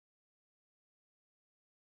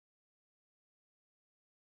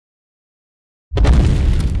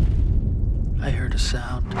heard a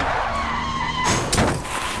sound.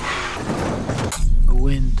 A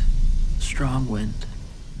wind, a strong wind,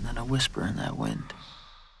 and then a whisper in that wind.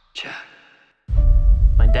 Jack.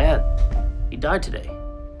 My dad, he died today.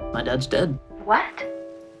 My dad's dead. What?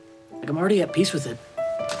 Like, I'm already at peace with it.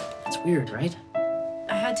 It's weird, right?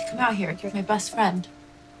 I had to come out here. You're my best friend.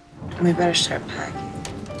 We better start packing.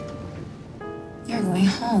 You're going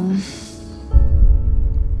home.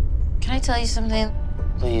 Can I tell you something?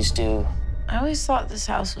 Please do. I always thought this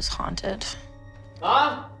house was haunted.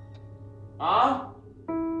 Mom? Mom?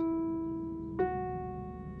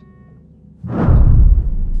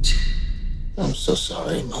 I'm so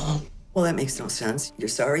sorry, Mom. Well, that makes no sense. You're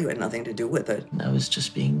sorry you had nothing to do with it. I was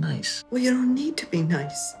just being nice. Well, you don't need to be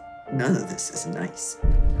nice. None of this is nice.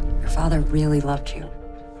 Your father really loved you.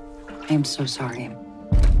 I am so sorry.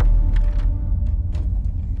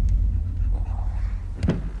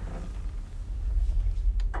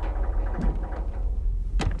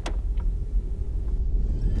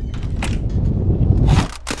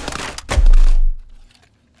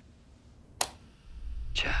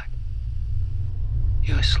 Jack.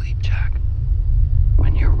 You asleep, Jack?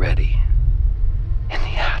 When you're ready. In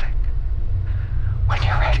the attic. When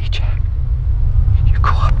you're ready, Jack. You go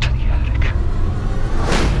up to the attic.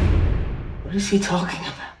 What is he talking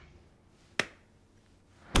about?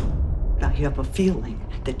 I have a feeling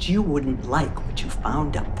that you wouldn't like what you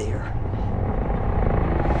found up there.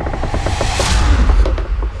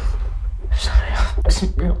 Something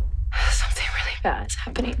isn't real. Something really bad is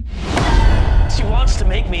happening. She wants to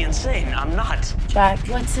make me insane. I'm not. Jack,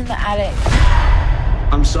 what's in the attic?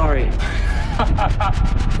 I'm sorry.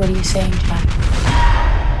 What are you saying, Jack?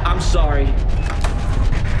 I'm sorry.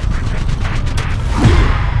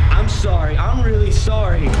 I'm sorry. I'm really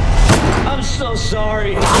sorry. I'm so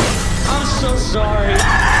sorry. I'm so sorry.